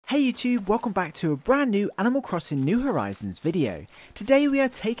Hey YouTube, welcome back to a brand new Animal Crossing New Horizons video. Today we are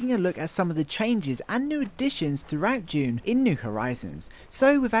taking a look at some of the changes and new additions throughout June in New Horizons.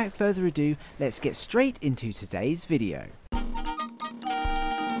 So without further ado, let's get straight into today's video.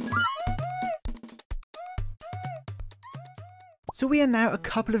 So we are now a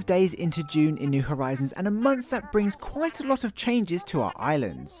couple of days into June in New Horizons, and a month that brings quite a lot of changes to our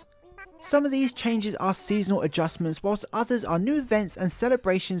islands. Some of these changes are seasonal adjustments, whilst others are new events and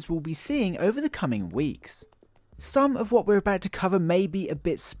celebrations we'll be seeing over the coming weeks. Some of what we're about to cover may be a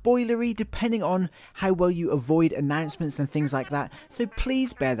bit spoilery depending on how well you avoid announcements and things like that, so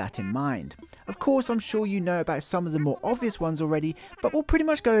please bear that in mind. Of course, I'm sure you know about some of the more obvious ones already, but we'll pretty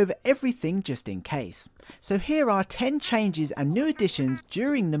much go over everything just in case. So here are 10 changes and new additions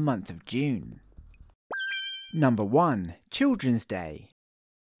during the month of June. Number 1. Children's Day.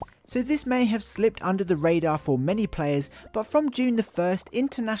 So this may have slipped under the radar for many players, but from June the 1st,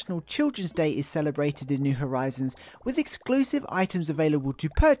 International Children's Day is celebrated in New Horizons with exclusive items available to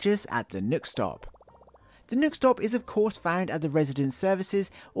purchase at the Nook Stop. The Nook Stop is of course found at the resident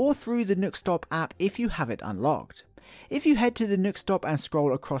services or through the Nook Stop app if you have it unlocked. If you head to the Nook Stop and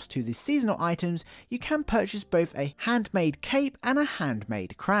scroll across to the seasonal items, you can purchase both a handmade cape and a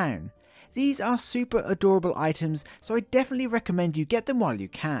handmade crown. These are super adorable items, so I definitely recommend you get them while you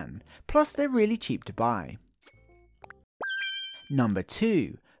can, plus they're really cheap to buy. Number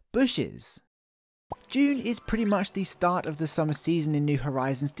 2. Bushes. June is pretty much the start of the summer season in New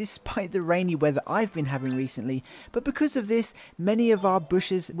Horizons despite the rainy weather I've been having recently, but because of this, many of our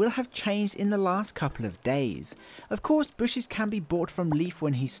bushes will have changed in the last couple of days. Of course, bushes can be bought from Leaf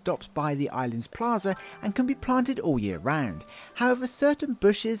when he stops by the island's plaza and can be planted all year round. However, certain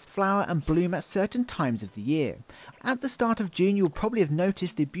bushes flower and bloom at certain times of the year. At the start of June, you'll probably have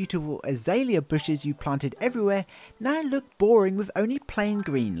noticed the beautiful azalea bushes you planted everywhere now look boring with only plain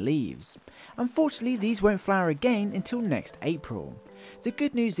green leaves. Unfortunately, these won't flower again until next April. The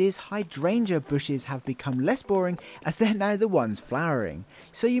good news is hydrangea bushes have become less boring as they're now the ones flowering,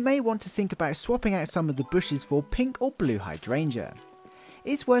 so you may want to think about swapping out some of the bushes for pink or blue hydrangea.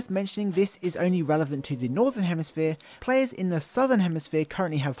 It's worth mentioning this is only relevant to the Northern Hemisphere. Players in the Southern Hemisphere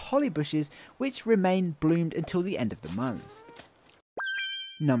currently have holly bushes which remain bloomed until the end of the month.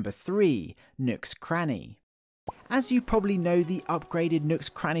 Number 3. Nook's Cranny. As you probably know, the upgraded Nook's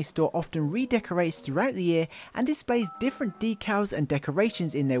Cranny store often redecorates throughout the year and displays different decals and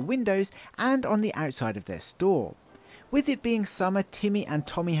decorations in their windows and on the outside of their store. With it being summer, Timmy and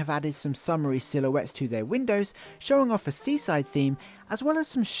Tommy have added some summery silhouettes to their windows, showing off a seaside theme, as well as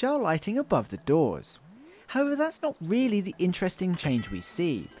some shell lighting above the doors. However, that's not really the interesting change we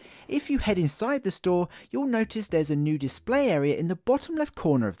see. If you head inside the store, you'll notice there's a new display area in the bottom left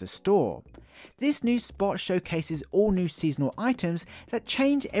corner of the store. This new spot showcases all new seasonal items that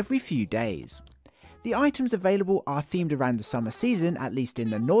change every few days. The items available are themed around the summer season, at least in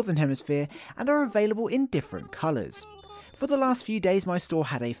the Northern Hemisphere, and are available in different colours. For the last few days my store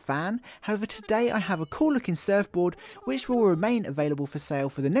had a fan, however today I have a cool looking surfboard which will remain available for sale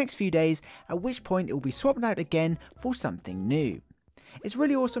for the next few days, at which point it will be swapped out again for something new. It's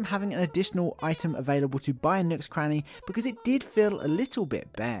really awesome having an additional item available to buy in Nook's Cranny because it did feel a little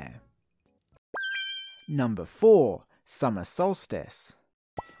bit bare. Number 4. Summer Solstice.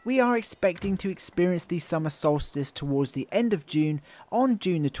 We are expecting to experience the summer solstice towards the end of June on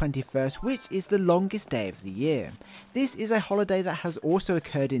June the 21st, which is the longest day of the year. This is a holiday that has also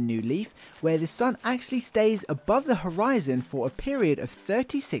occurred in New Leaf, where the sun actually stays above the horizon for a period of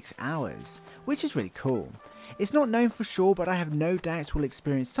 36 hours, which is really cool. It's not known for sure, but I have no doubts we'll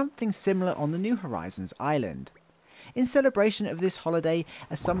experience something similar on the New Horizons island. In celebration of this holiday,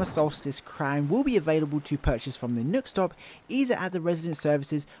 a summer solstice crown will be available to purchase from the Nook Stop, either at the resident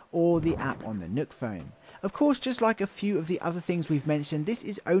services or the app on the Nook phone. Of course, just like a few of the other things we've mentioned, this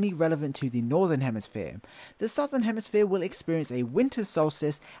is only relevant to the Northern Hemisphere. The Southern Hemisphere will experience a winter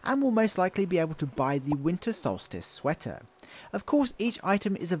solstice and will most likely be able to buy the winter solstice sweater. Of course, each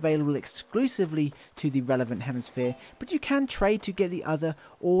item is available exclusively to the relevant hemisphere, but you can trade to get the other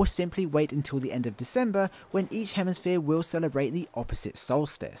or simply wait until the end of December when each hemisphere will celebrate the opposite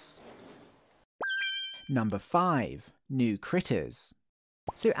solstice. Number 5. New Critters.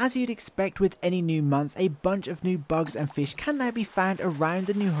 So as you'd expect with any new month, a bunch of new bugs and fish can now be found around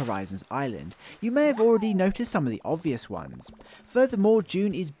the New Horizons island. You may have already noticed some of the obvious ones. Furthermore,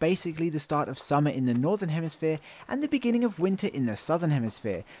 June is basically the start of summer in the Northern Hemisphere and the beginning of winter in the Southern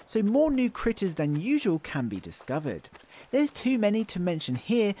Hemisphere, so more new critters than usual can be discovered. There's too many to mention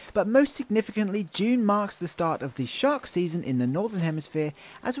here, but most significantly, June marks the start of the shark season in the Northern Hemisphere,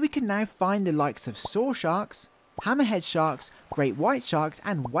 as we can now find the likes of saw sharks, hammerhead sharks, great white sharks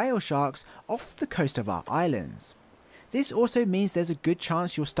and whale sharks off the coast of our islands. This also means there's a good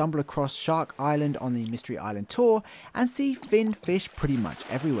chance you'll stumble across Shark Island on the Mystery Island tour and see finned fish pretty much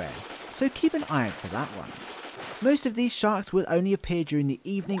everywhere, so keep an eye out for that one. Most of these sharks will only appear during the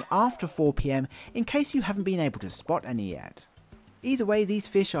evening after 4 PM in case you haven't been able to spot any yet. Either way, these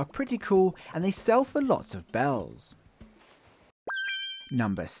fish are pretty cool and they sell for lots of bells.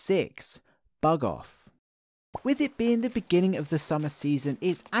 Number 6. Bug Off. With it being the beginning of the summer season,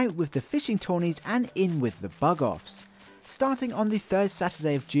 it's out with the fishing tourneys and in with the bug offs. Starting on the 3rd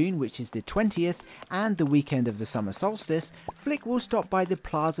Saturday of June, which is the 20th, and the weekend of the summer solstice, Flick will stop by the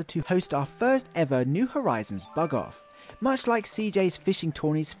plaza to host our first ever New Horizons bug off. Much like CJ's fishing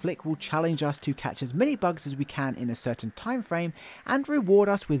tourneys, Flick will challenge us to catch as many bugs as we can in a certain time frame and reward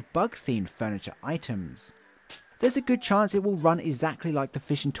us with bug themed furniture items. There's a good chance it will run exactly like the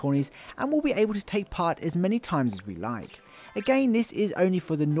fishing tourneys and we'll be able to take part as many times as we like. Again, this is only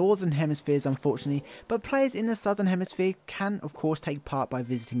for the northern hemispheres unfortunately, but players in the southern hemisphere can of course take part by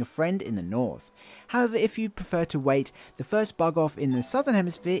visiting a friend in the north. However, if you prefer to wait, the first bug off in the southern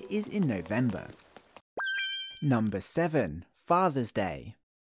hemisphere is in November. Number 7. Father's Day.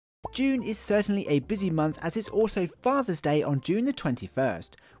 June is certainly a busy month as it's also Father's Day on June the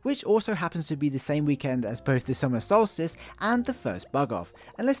 21st, which also happens to be the same weekend as both the summer solstice and the first bug off,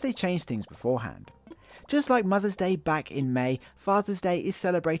 unless they change things beforehand. Just like Mother's Day back in May, Father's Day is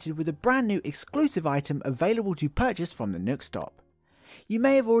celebrated with a brand new exclusive item available to purchase from the Nook Stop. You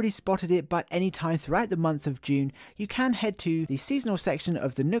may have already spotted it, but anytime throughout the month of June, you can head to the seasonal section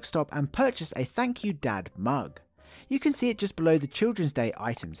of the Nook Stop and purchase a Thank You Dad mug. You can see it just below the Children's Day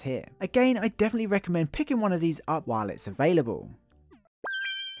items here. Again, I definitely recommend picking one of these up while it's available.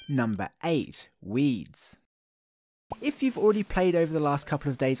 Number 8. Weeds. If you've already played over the last couple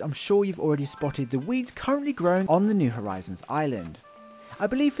of days, I'm sure you've already spotted the weeds currently growing on the New Horizons island. I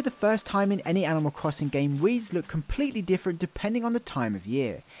believe for the first time in any Animal Crossing game, weeds look completely different depending on the time of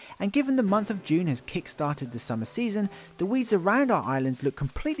year, and given the month of June has kick-started the summer season, the weeds around our islands look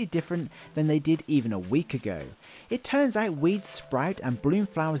completely different than they did even a week ago. It turns out weeds sprout and bloom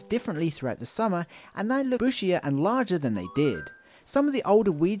flowers differently throughout the summer, and now look bushier and larger than they did. Some of the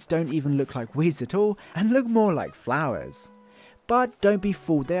older weeds don't even look like weeds at all and look more like flowers. But don't be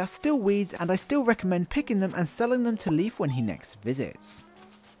fooled, they are still weeds and I still recommend picking them and selling them to Leaf when he next visits.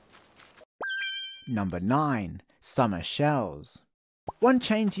 Number 9. Summer Shells. One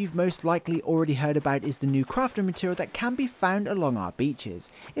change you've most likely already heard about is the new crafting material that can be found along our beaches.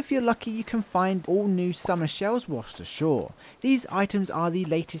 If you're lucky, you can find all new summer shells washed ashore. These items are the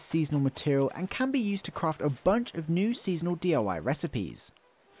latest seasonal material and can be used to craft a bunch of new seasonal DIY recipes.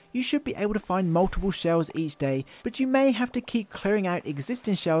 You should be able to find multiple shells each day, but you may have to keep clearing out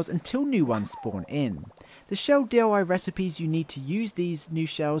existing shells until new ones spawn in. The shell DIY recipes you need to use these new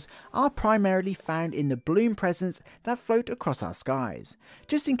shells are primarily found in the bloom presents that float across our skies.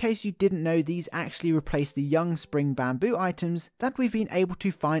 Just in case you didn't know, these actually replace the young spring bamboo items that we've been able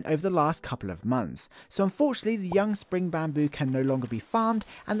to find over the last couple of months. So unfortunately the young spring bamboo can no longer be farmed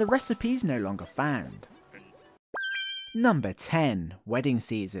and the recipes no longer found. Number 10. Wedding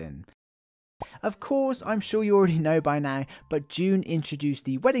Season. Of course, I'm sure you already know by now, but June introduced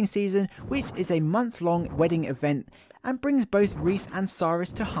the wedding season, which is a month-long wedding event and brings both Reese and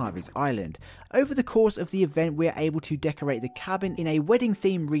Cyrus to Harvey's Island. Over the course of the event, we are able to decorate the cabin in a wedding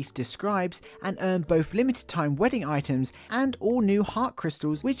theme Reese describes and earn both limited time wedding items and all new heart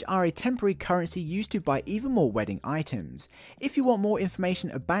crystals, which are a temporary currency used to buy even more wedding items. If you want more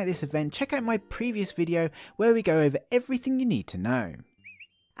information about this event, check out my previous video where we go over everything you need to know.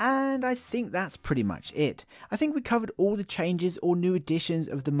 And I think that's pretty much it. I think we covered all the changes or new additions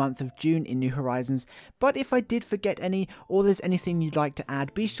of the month of June in New Horizons, but if I did forget any or there's anything you'd like to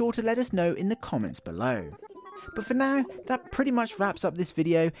add, be sure to let us know in the comments below. But for now, that pretty much wraps up this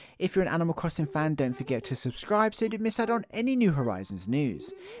video. If you're an Animal Crossing fan, don't forget to subscribe so you don't miss out on any New Horizons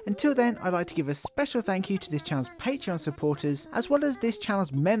news. Until then, I'd like to give a special thank you to this channel's Patreon supporters, as well as this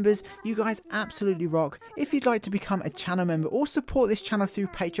channel's members. You guys absolutely rock. If you'd like to become a channel member or support this channel through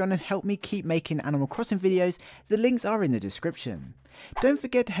Patreon and help me keep making Animal Crossing videos, the links are in the description. Don't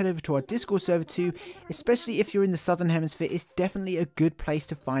forget to head over to our Discord server too, especially if you're in the southern hemisphere. It's definitely a good place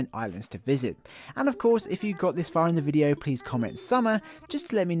to find islands to visit. And of course, if you got this far in the video, please comment summer just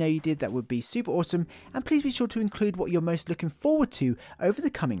to let me know you did. That would be super awesome, and please be sure to include what you're most looking forward to over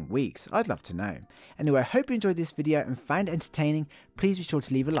the coming weeks. I'd love to know. Anyway, I hope you enjoyed this video and found it entertaining. Please be sure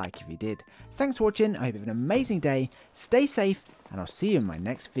to leave a like if you did. Thanks for watching. I hope you have an amazing day, stay safe, and I'll see you in my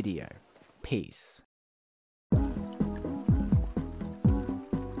next video. Peace.